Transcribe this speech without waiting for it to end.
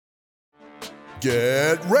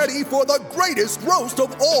Get ready for the greatest roast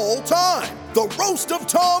of all time, the Roast of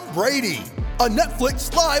Tom Brady, a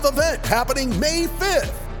Netflix live event happening May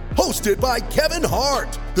 5th. Hosted by Kevin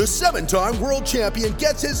Hart, the 7-time world champion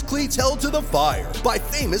gets his cleats held to the fire by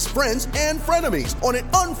famous friends and frenemies on an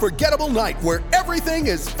unforgettable night where everything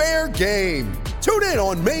is fair game. Tune in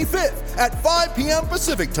on May 5th at 5 p.m.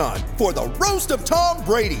 Pacific time for the Roast of Tom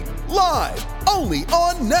Brady, live only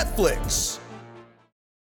on Netflix.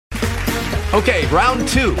 Okay, round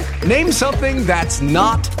 2. Name something that's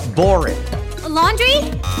not boring. A laundry?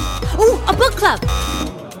 Ooh, a book club.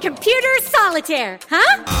 Computer solitaire,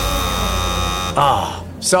 huh? Ah,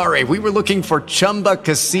 sorry, we were looking for Chumba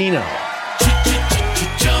Casino.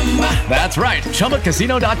 That's right,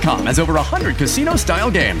 ChumbaCasino.com has over 100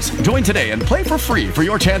 casino-style games. Join today and play for free for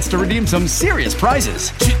your chance to redeem some serious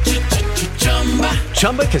prizes.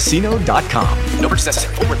 ChumbaCasino.com. No purchase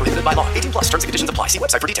necessary. Void where prohibited by law. 18+. Terms and conditions apply. See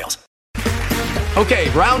website for details. Okay,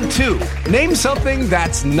 round 2. Name something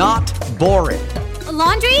that's not boring. A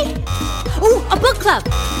laundry? Ooh, a book club.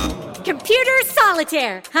 Computer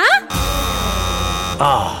solitaire, huh?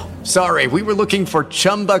 Ah, sorry, we were looking for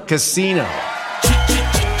Chumba Casino.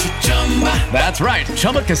 That's right,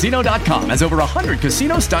 ChumbaCasino.com has over 100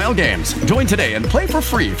 casino-style games. Join today and play for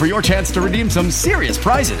free for your chance to redeem some serious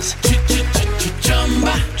prizes.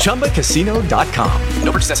 ChumbaCasino.com.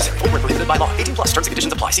 No purchase necessary. Void where prohibited by law. 18+. Terms and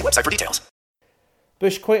conditions apply. See website for details.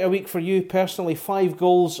 Bush, quite a week for you personally, 5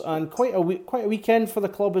 goals and quite a weekend for the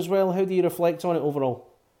club as well. How do you reflect on it overall?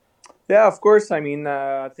 Yeah, of course. I mean,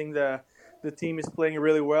 I think the team is playing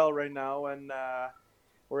really well right now, and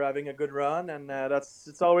we're having a good run, and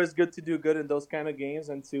it's always good to do good in those kind of games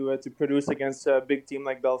and to produce against a big team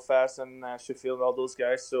like Belfast and Sheffield and all those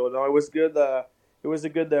guys. So no, it was good. It was a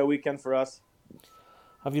good weekend for us.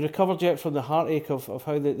 Have you recovered yet from the heartache of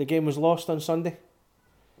how the game was lost on Sunday?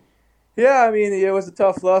 Yeah, I mean, it was a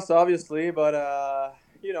tough loss, obviously, but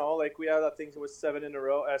like we had, I think it was 6 in a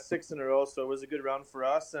row, so it was a good round for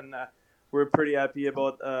us, and we're pretty happy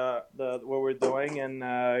about what we're doing. And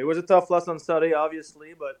it was a tough loss on Saturday,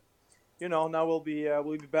 obviously, but now we'll be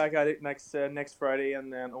back at it next Friday,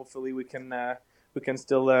 and then hopefully we can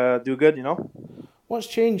still do good. What's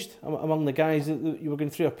changed among the guys? You were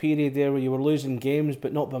going through a period there where you were losing games,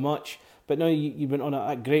 but not by much. But now you went on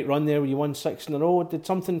a great run there where you won 6 in a row. Did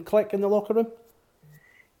something click in the locker room?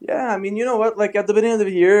 Yeah, I mean, you know what? Like at the beginning of the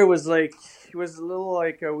year, it was a little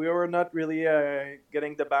like we were not really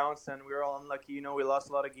getting the bounce, and we were all unlucky. We lost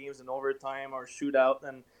a lot of games in overtime or shootout,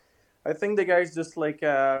 and I think the guys just we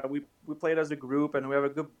played as a group, and we have a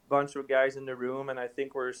good bunch of guys in the room, and I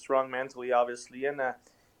think we're strong mentally, obviously, and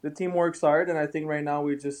the team works hard, and I think right now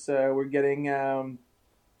we just we're getting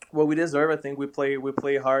what we deserve. I think we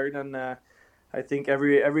play hard, and I think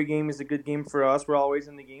every game is a good game for us. We're always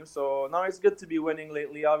in the game, so now it's good to be winning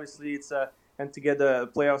lately. Obviously, it's and to get the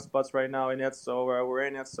playoff spots right now in it, so we're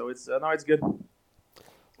in it. So it's now it's good.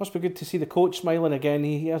 Must be good to see the coach smiling again.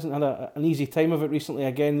 He hasn't had an easy time of it recently.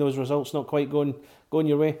 Again, those results not quite going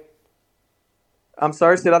your way. I'm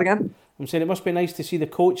sorry, say that again. I'm saying it must be nice to see the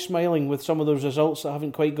coach smiling with some of those results that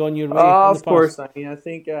haven't quite gone your way. Of course. I mean, I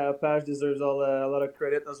think Paj deserves a lot of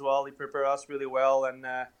credit as well. He prepared us really well, and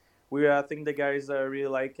I think the guys really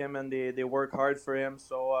like him, and they work hard for him.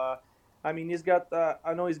 So, I mean, he's got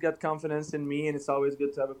I know he's got confidence in me, and it's always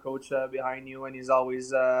good to have a coach behind you. And he's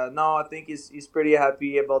always I think he's pretty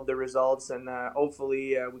happy about the results, and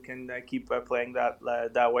hopefully we can keep playing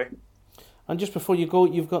that way. And just before you go,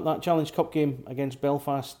 you've got that Challenge Cup game against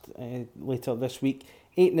Belfast later this week.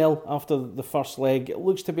 8-0 after the first leg. It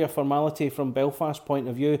looks to be a formality from Belfast's point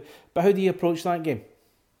of view, but how do you approach that game?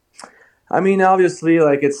 I mean, obviously,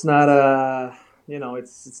 it's not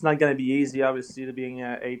it's not going to be easy. Obviously, to being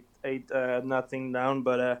 8-0 down,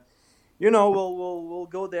 but we'll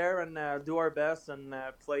go there and do our best and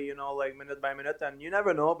play minute by minute. And you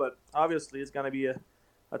never know, but obviously, it's going to be a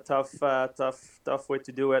tough way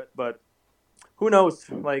to do it. But who knows?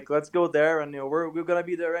 Let's go there, and we're going to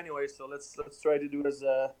be there anyway. So let's try to do as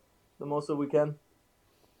the most that we can.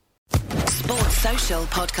 Sports Social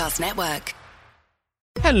Podcast Network.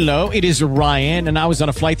 Hello, it is Ryan, and I was on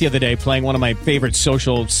a flight the other day playing one of my favorite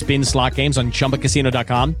social spin slot games on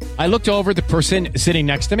ChumbaCasino.com. I looked over at the person sitting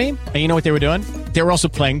next to me, and you know what they were doing? They were also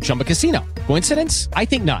playing Chumba Casino. Coincidence? I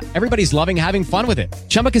think not. Everybody's loving having fun with it.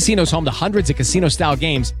 Chumba Casino is home to hundreds of casino-style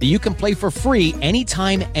games that you can play for free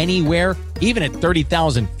anytime, anywhere, even at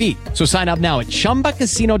 30,000 feet. So sign up now at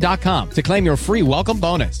ChumbaCasino.com to claim your free welcome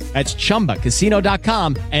bonus. That's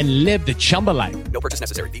ChumbaCasino.com and live the Chumba life. No purchase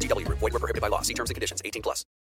necessary. VGW. Void where prohibited by law. See terms and conditions. 18+.